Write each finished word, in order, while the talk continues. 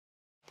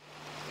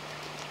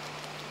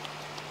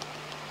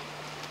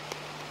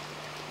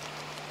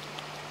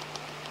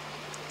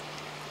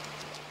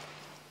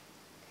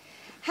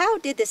How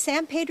did the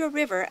San Pedro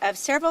River of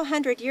several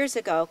hundred years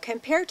ago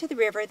compare to the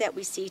river that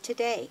we see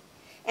today?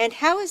 And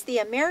how is the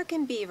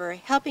American beaver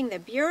helping the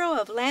Bureau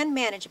of Land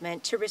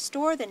Management to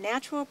restore the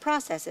natural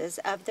processes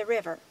of the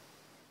river?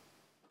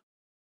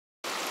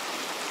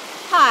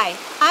 Hi,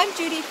 I'm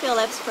Judy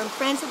Phillips from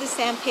Friends of the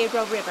San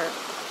Pedro River.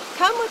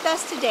 Come with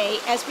us today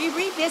as we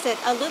revisit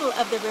a little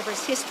of the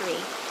river's history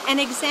and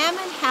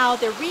examine how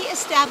the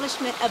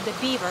re-establishment of the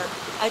beaver,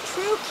 a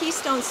true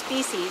keystone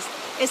species,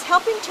 is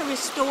helping to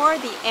restore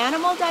the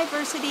animal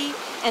diversity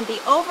and the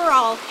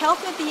overall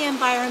health of the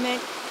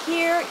environment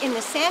here in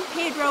the San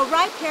Pedro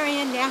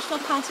Riparian National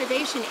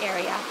Conservation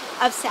Area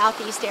of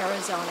southeast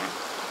Arizona.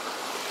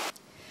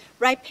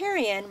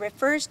 Riparian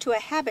refers to a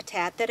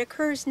habitat that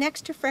occurs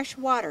next to fresh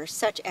water,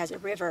 such as a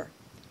river.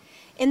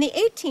 In the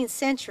 18th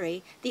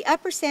century, the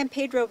upper San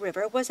Pedro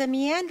River was a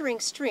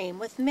meandering stream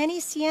with many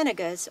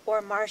cienagas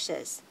or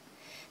marshes.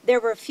 There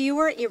were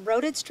fewer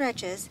eroded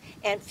stretches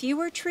and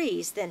fewer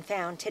trees than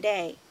found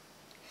today.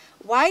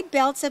 Wide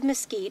belts of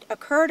mesquite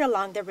occurred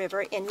along the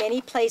river in many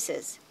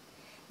places.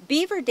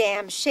 Beaver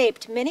dams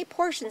shaped many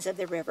portions of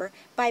the river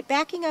by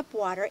backing up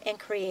water and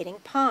creating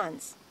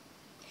ponds.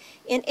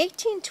 In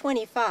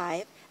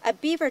 1825, a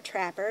beaver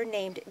trapper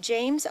named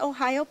James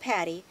Ohio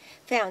Patty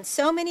found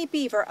so many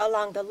beaver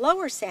along the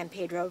lower San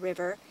Pedro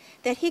River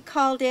that he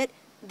called it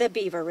the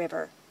Beaver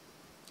River.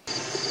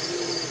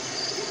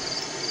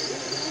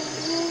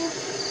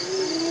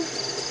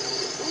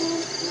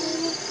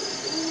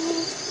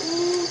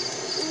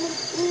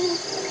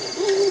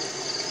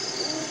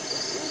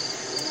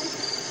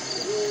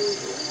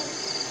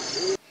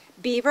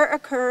 Beaver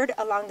occurred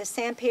along the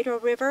San Pedro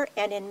River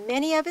and in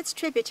many of its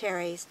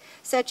tributaries,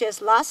 such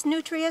as Las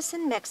Nutrias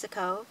in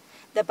Mexico,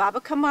 the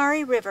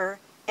Babacamari River,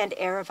 and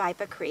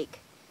Aravaipa Creek.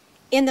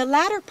 In the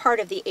latter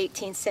part of the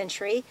 18th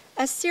century,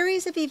 a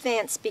series of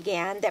events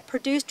began that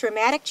produced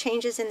dramatic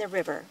changes in the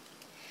river.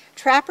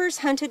 Trappers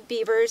hunted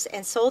beavers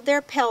and sold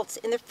their pelts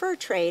in the fur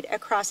trade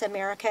across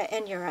America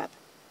and Europe.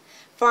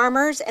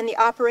 Farmers and the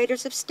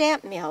operators of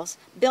stamp mills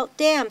built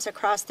dams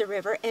across the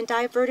river and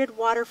diverted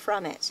water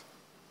from it.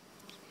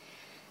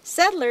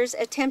 Settlers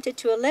attempted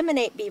to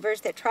eliminate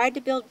beavers that tried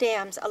to build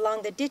dams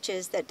along the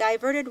ditches that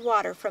diverted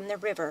water from the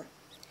river.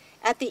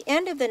 At the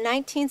end of the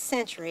 19th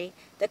century,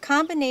 the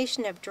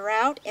combination of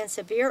drought and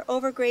severe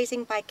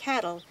overgrazing by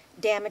cattle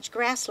damaged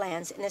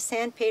grasslands in the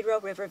San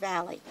Pedro River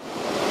Valley.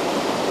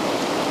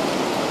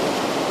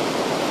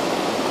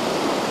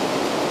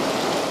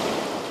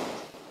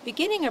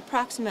 Beginning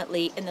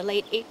approximately in the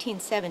late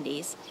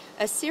 1870s,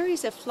 a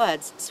series of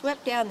floods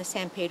swept down the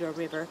San Pedro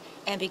River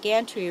and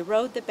began to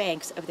erode the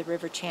banks of the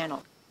river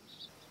channel.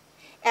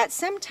 At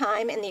some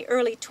time in the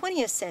early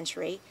 20th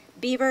century,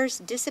 beavers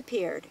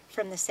disappeared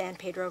from the San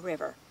Pedro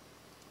River.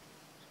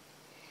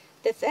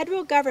 The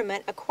federal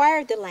government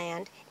acquired the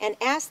land and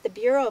asked the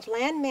Bureau of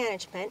Land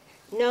Management,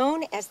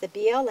 known as the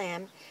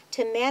BLM,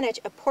 to manage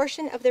a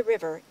portion of the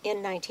river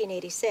in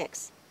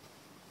 1986.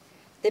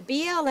 The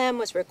BLM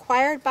was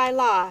required by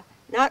law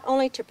not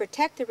only to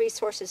protect the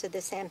resources of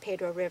the San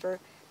Pedro River,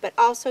 but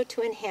also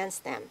to enhance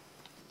them.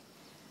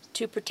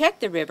 To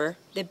protect the river,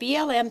 the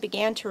BLM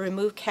began to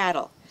remove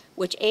cattle,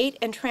 which ate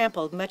and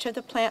trampled much of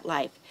the plant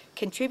life,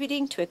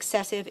 contributing to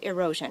excessive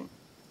erosion.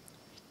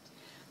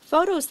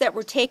 Photos that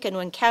were taken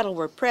when cattle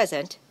were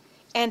present,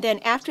 and then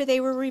after they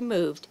were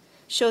removed,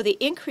 show the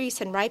increase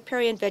in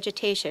riparian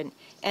vegetation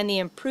and the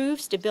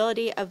improved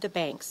stability of the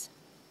banks.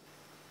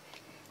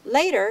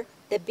 Later,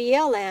 the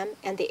BLM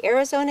and the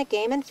Arizona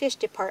Game and Fish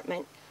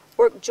Department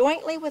worked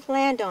jointly with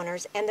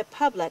landowners and the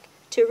public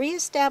to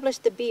reestablish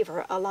the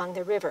beaver along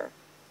the river.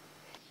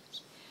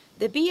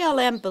 The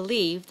BLM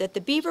believed that the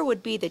beaver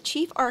would be the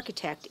chief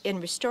architect in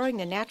restoring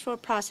the natural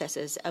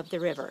processes of the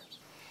river.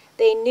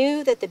 They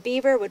knew that the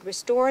beaver would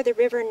restore the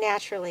river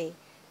naturally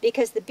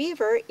because the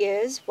beaver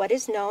is what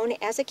is known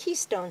as a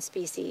keystone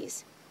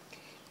species.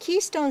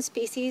 Keystone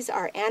species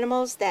are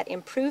animals that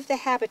improve the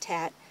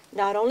habitat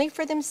not only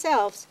for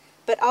themselves,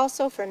 but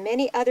also for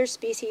many other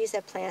species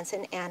of plants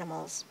and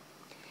animals.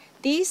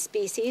 These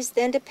species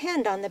then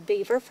depend on the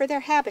beaver for their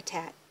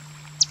habitat.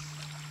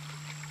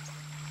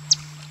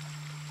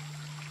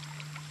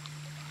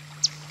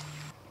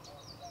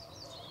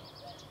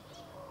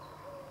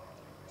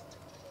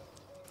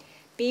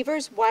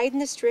 Beavers widen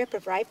the strip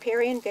of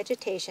riparian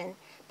vegetation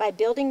by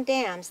building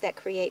dams that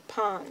create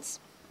ponds.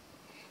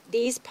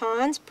 These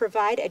ponds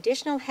provide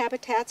additional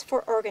habitats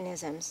for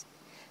organisms,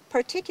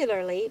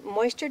 particularly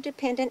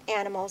moisture-dependent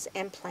animals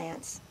and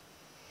plants.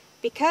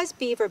 Because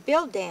beaver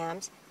build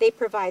dams, they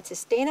provide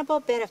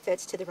sustainable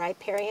benefits to the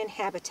riparian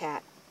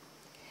habitat.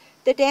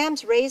 The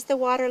dams raise the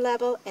water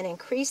level and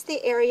increase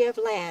the area of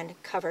land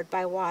covered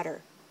by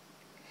water.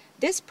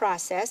 This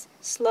process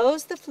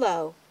slows the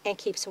flow and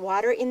keeps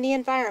water in the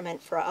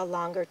environment for a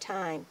longer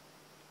time.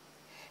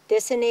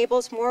 This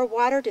enables more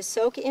water to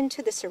soak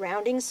into the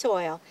surrounding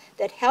soil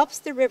that helps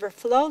the river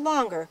flow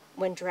longer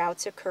when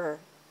droughts occur.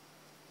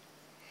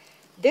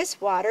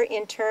 This water,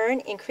 in turn,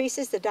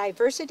 increases the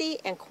diversity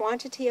and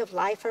quantity of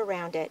life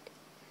around it.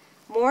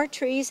 More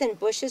trees and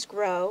bushes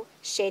grow,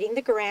 shading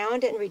the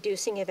ground and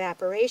reducing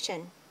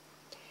evaporation.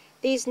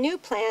 These new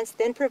plants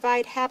then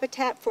provide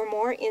habitat for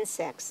more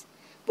insects,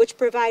 which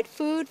provide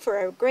food for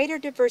a greater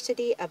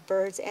diversity of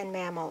birds and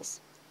mammals.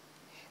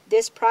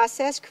 This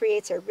process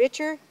creates a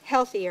richer,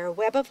 healthier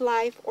web of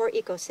life or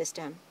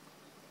ecosystem.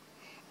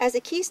 As a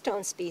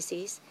keystone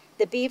species,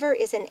 the beaver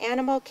is an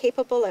animal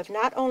capable of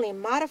not only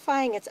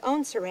modifying its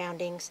own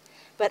surroundings,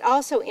 but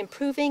also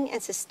improving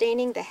and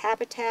sustaining the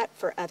habitat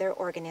for other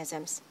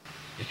organisms.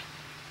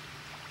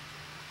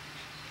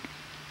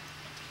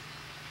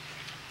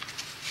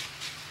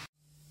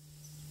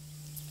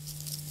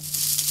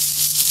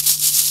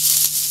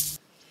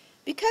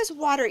 Because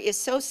water is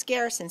so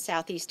scarce in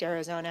southeast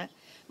Arizona,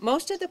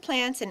 most of the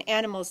plants and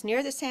animals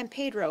near the San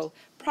Pedro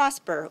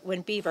prosper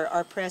when beaver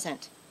are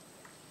present.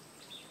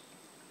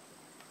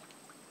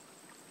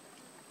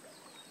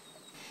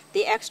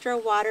 The extra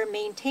water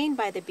maintained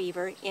by the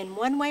beaver in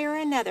one way or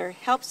another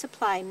helps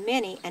supply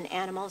many an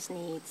animal's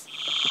needs.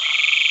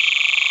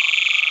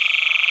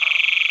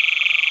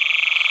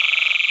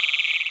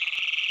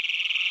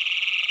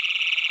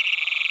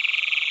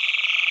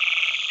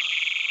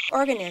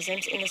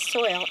 Organisms in the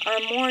soil are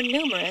more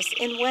numerous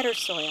in wetter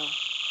soil.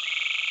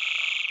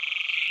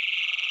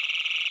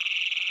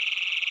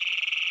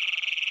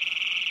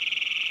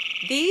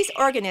 These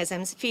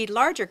organisms feed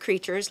larger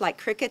creatures like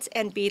crickets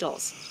and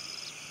beetles,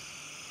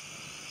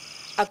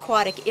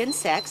 aquatic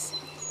insects,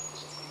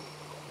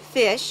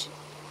 fish,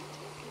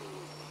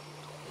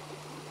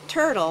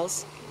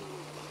 turtles,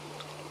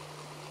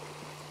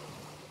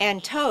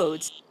 and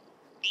toads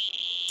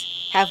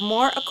have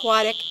more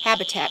aquatic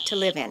habitat to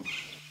live in.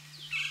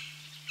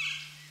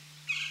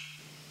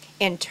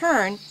 In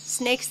turn,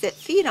 snakes that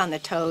feed on the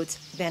toads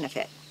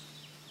benefit.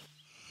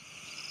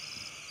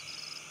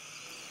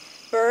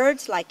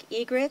 Birds like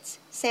egrets,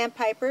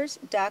 sandpipers,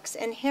 ducks,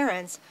 and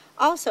herons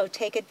also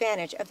take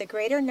advantage of the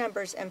greater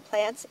numbers of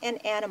plants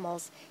and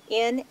animals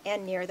in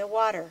and near the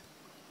water.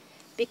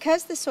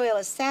 Because the soil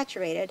is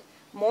saturated,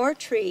 more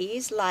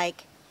trees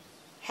like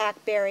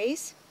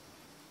hackberries,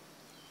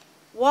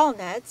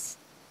 walnuts,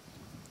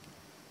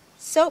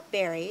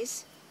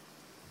 soapberries,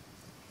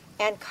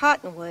 and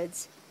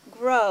cottonwoods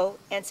grow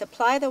and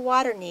supply the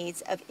water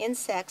needs of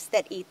insects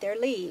that eat their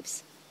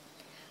leaves.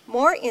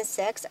 More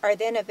insects are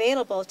then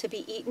available to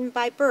be eaten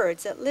by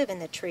birds that live in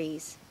the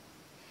trees.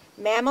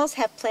 Mammals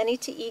have plenty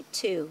to eat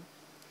too.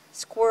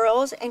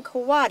 Squirrels and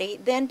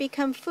coati then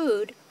become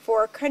food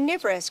for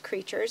carnivorous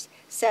creatures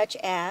such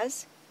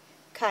as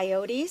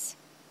coyotes,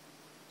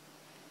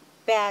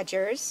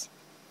 badgers,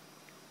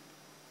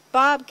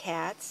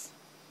 bobcats,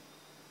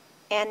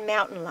 and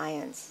mountain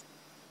lions.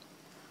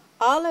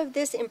 All of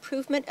this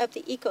improvement of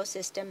the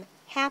ecosystem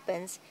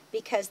happens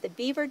because the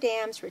beaver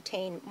dams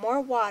retain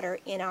more water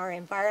in our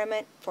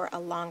environment for a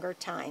longer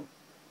time.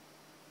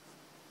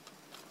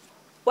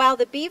 While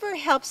the beaver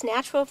helps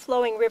natural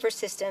flowing river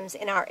systems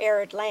in our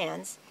arid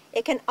lands,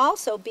 it can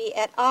also be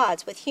at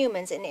odds with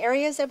humans in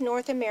areas of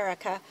North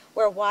America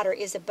where water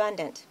is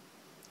abundant.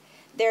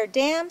 Their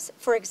dams,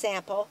 for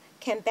example,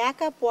 can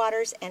back up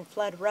waters and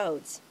flood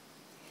roads.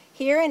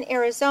 Here in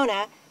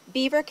Arizona,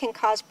 beaver can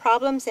cause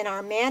problems in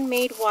our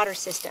man-made water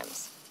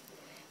systems.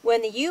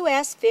 When the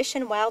U.S. Fish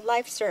and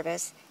Wildlife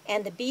Service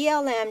and the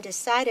BLM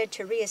decided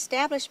to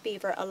reestablish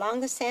beaver along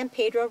the San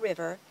Pedro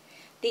River,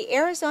 the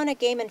Arizona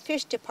Game and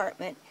Fish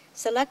Department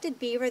selected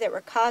beaver that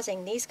were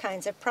causing these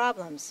kinds of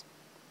problems.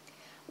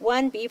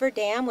 One beaver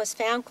dam was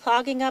found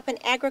clogging up an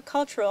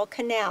agricultural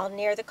canal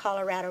near the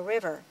Colorado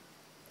River.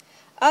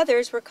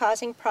 Others were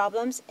causing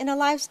problems in a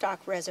livestock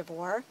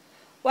reservoir,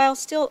 while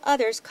still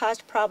others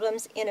caused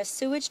problems in a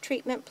sewage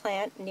treatment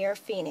plant near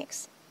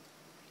Phoenix.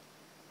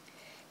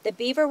 The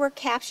beaver were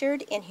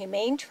captured in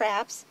humane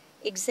traps,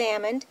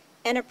 examined,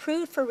 and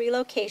approved for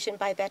relocation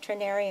by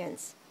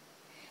veterinarians.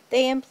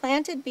 They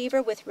implanted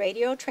beaver with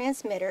radio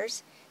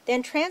transmitters,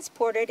 then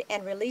transported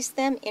and released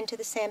them into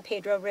the San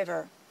Pedro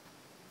River.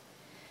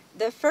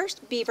 The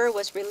first beaver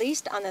was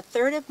released on the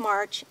 3rd of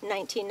March,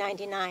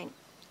 1999.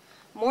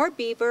 More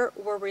beaver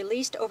were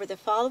released over the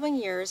following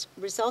years,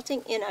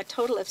 resulting in a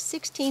total of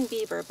 16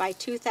 beaver by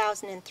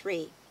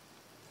 2003.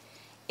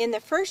 In the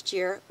first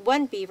year,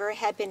 one beaver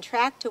had been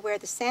tracked to where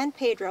the San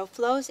Pedro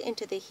flows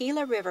into the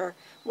Gila River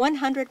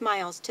 100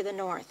 miles to the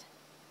north.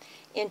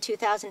 In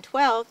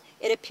 2012,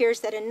 it appears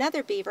that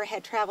another beaver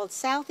had traveled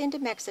south into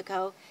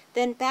Mexico,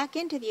 then back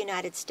into the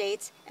United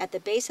States at the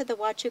base of the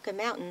Huachuca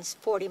Mountains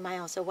 40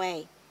 miles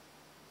away.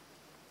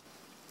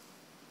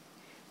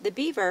 The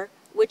beaver,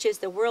 which is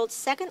the world's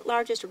second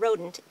largest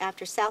rodent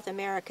after South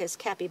America's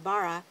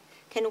capybara,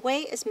 can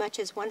weigh as much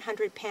as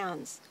 100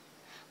 pounds.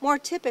 More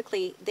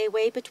typically, they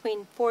weigh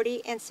between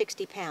 40 and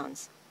 60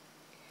 pounds.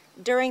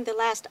 During the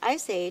last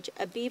ice age,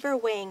 a beaver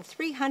weighing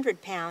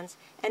 300 pounds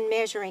and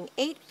measuring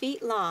 8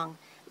 feet long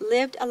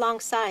lived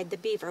alongside the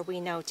beaver we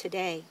know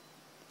today.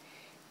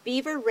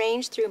 Beaver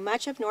range through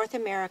much of North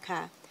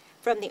America,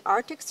 from the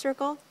Arctic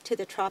Circle to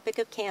the Tropic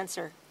of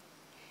Cancer.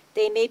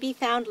 They may be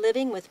found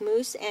living with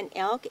moose and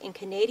elk in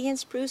Canadian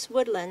spruce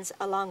woodlands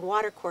along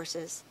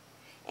watercourses.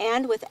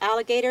 and with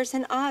alligators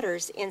and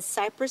otters in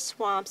cypress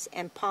swamps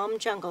and palm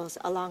jungles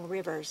along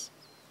rivers.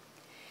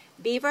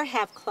 Beaver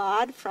have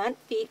clawed front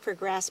feet for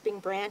grasping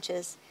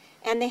branches,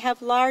 and they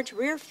have large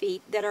rear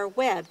feet that are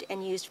webbed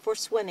and used for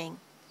swimming,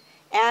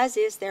 as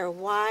is their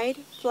wide,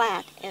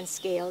 flat, and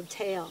scaled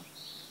tail.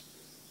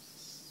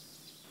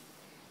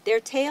 Their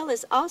tail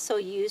is also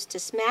used to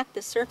smack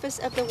the surface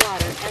of the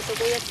water as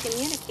a way of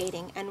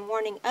communicating and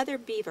warning other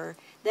beaver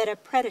that a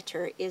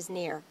predator is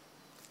near.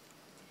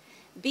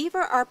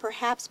 Beaver are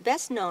perhaps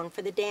best known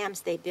for the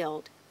dams they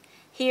build.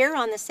 Here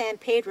on the San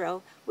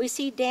Pedro, we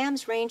see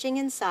dams ranging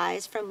in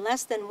size from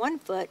less than 1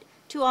 foot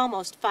to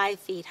almost 5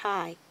 feet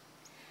high.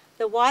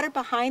 The water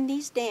behind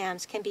these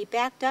dams can be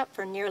backed up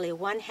for nearly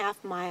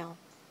 1/2 mile.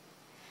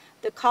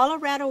 The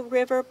Colorado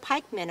River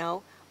pike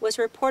minnow was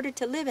reported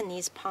to live in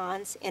these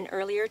ponds in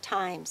earlier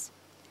times.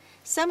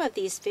 Some of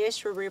these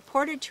fish were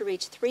reported to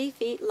reach 3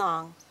 feet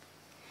long.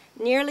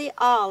 Nearly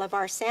all of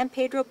our San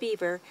Pedro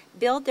beaver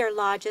build their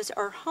lodges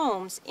or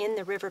homes in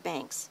the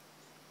riverbanks.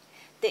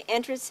 The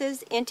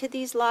entrances into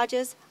these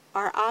lodges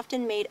are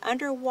often made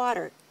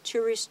underwater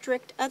to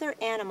restrict other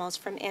animals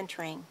from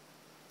entering.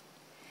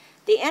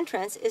 The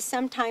entrance is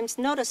sometimes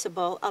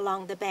noticeable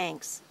along the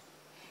banks.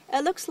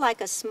 It looks like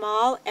a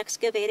small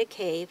excavated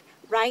cave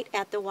right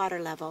at the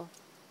water level.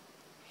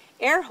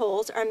 Air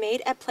holes are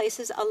made at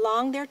places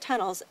along their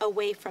tunnels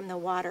away from the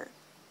water.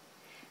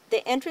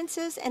 The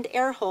entrances and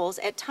air holes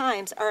at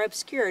times are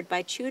obscured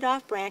by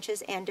chewed-off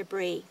branches and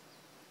debris.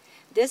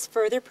 This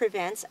further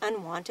prevents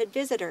unwanted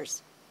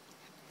visitors.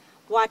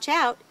 Watch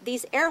out,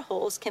 these air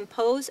holes can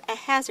pose a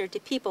hazard to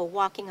people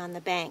walking on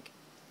the bank.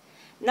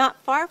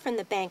 Not far from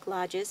the bank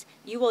lodges,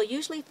 you will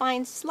usually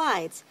find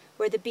slides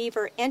where the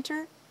beaver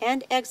enter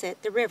and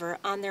exit the river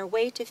on their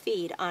way to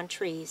feed on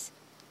trees.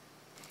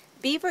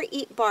 Beaver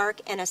eat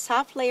bark and a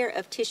soft layer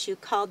of tissue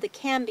called the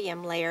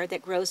cambium layer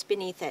that grows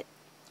beneath it.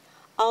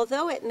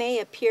 Although it may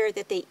appear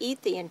that they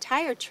eat the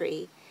entire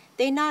tree,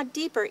 they gnaw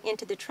deeper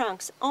into the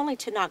trunks only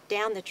to knock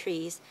down the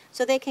trees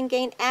so they can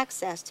gain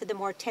access to the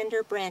more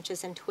tender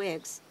branches and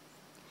twigs.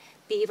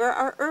 Beaver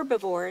are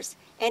herbivores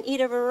and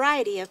eat a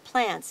variety of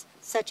plants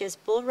such as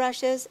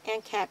bulrushes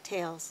and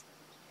cattails.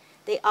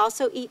 They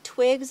also eat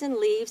twigs and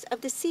leaves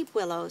of the seep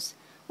willows,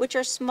 which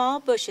are small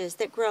bushes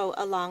that grow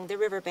along the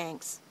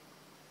riverbanks.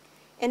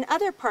 In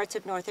other parts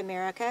of North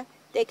America,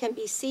 they can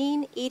be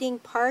seen eating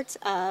parts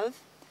of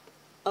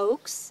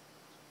oaks,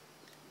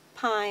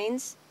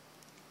 pines,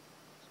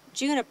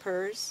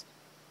 junipers,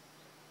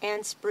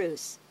 and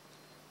spruce.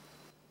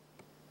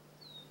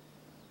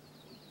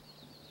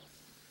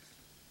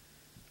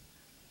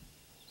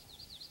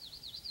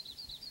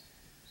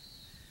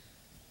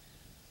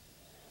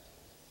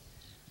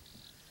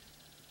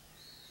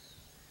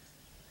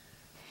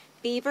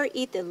 Beaver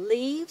eat the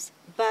leaves,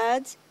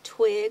 buds,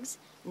 twigs,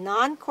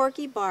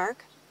 non-corky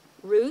bark,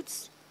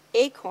 roots,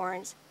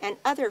 acorns, and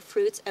other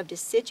fruits of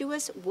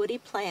deciduous woody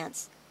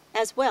plants,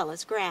 as well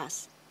as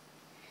grass.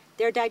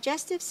 Their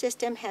digestive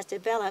system has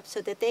developed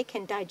so that they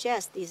can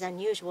digest these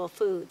unusual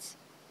foods.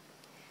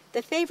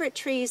 The favorite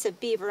trees of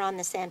beaver on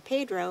the San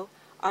Pedro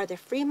are the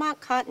Fremont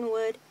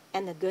cottonwood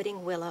and the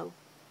Gooding willow.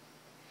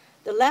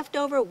 The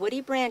leftover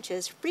woody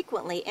branches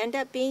frequently end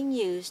up being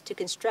used to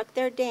construct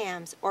their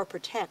dams or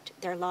protect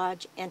their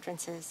lodge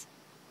entrances.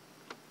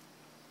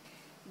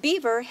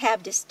 Beaver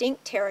have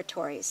distinct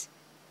territories.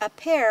 A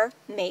pair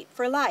mate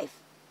for life.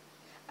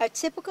 A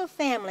typical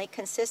family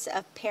consists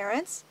of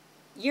parents,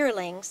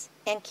 yearlings,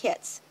 and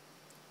kits.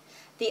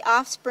 The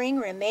offspring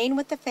remain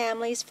with the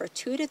families for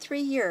 2 to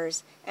 3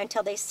 years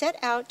until they set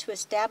out to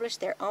establish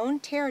their own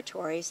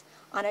territories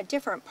on a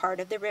different part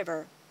of the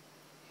river.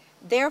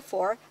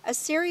 Therefore, a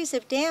series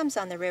of dams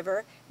on the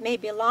river may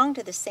belong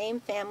to the same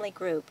family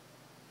group.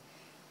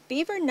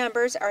 Beaver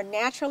numbers are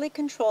naturally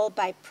controlled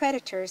by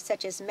predators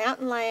such as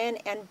mountain lion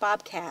and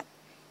bobcat,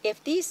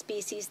 if these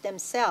species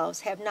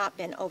themselves have not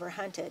been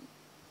overhunted.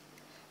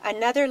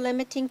 Another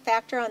limiting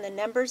factor on the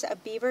numbers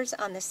of beavers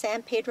on the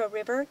San Pedro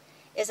River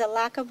is a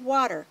lack of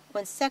water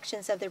when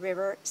sections of the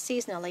river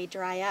seasonally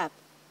dry up.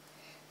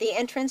 The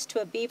entrance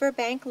to a beaver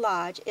bank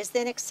lodge is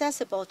then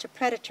accessible to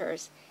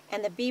predators,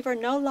 and the beaver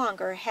no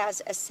longer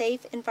has a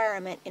safe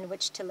environment in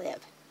which to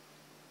live.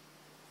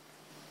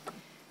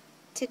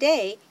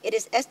 Today, it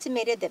is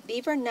estimated that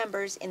beaver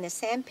numbers in the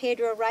San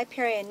Pedro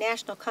Riparian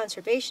National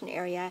Conservation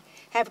Area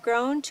have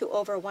grown to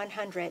over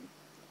 100.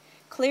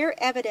 Clear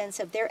evidence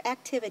of their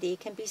activity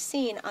can be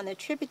seen on the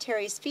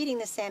tributaries feeding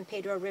the San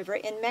Pedro River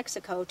in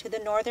Mexico to the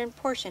northern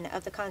portion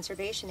of the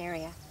conservation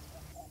area.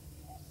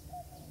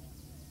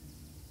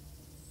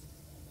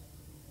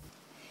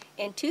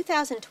 In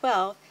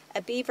 2012,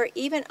 a beaver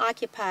even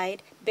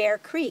occupied Bear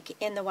Creek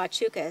in the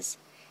Huachucas,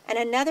 and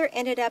another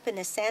ended up in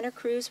the Santa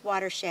Cruz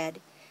watershed,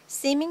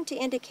 seeming to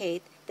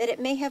indicate that it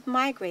may have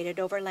migrated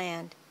over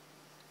land.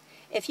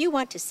 If you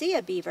want to see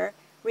a beaver,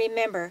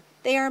 remember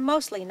they are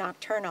mostly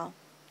nocturnal.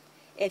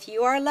 If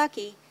you are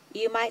lucky,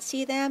 you might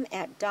see them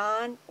at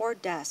dawn or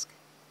dusk.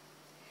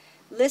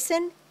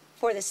 Listen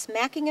for the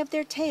smacking of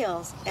their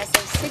tails as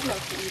they signal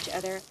to each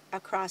other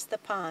across the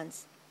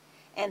ponds.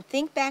 and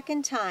think back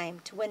in time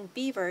to when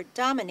beaver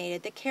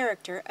dominated the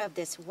character of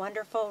this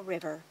wonderful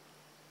river.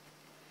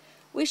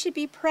 We should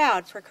be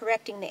proud for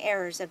correcting the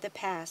errors of the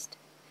past.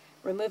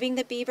 Removing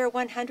the beaver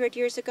 100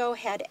 years ago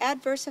had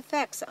adverse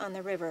effects on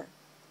the river.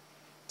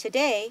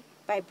 Today,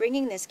 by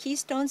bringing this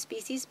keystone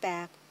species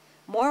back,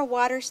 more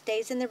water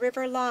stays in the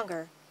river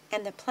longer,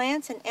 and the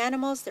plants and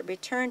animals that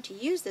return to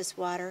use this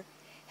water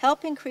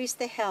help increase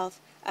the health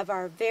of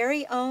our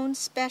very own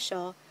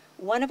special,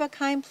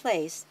 one-of-a-kind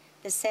place,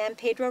 the San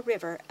Pedro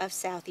River of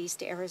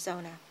southeast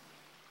Arizona.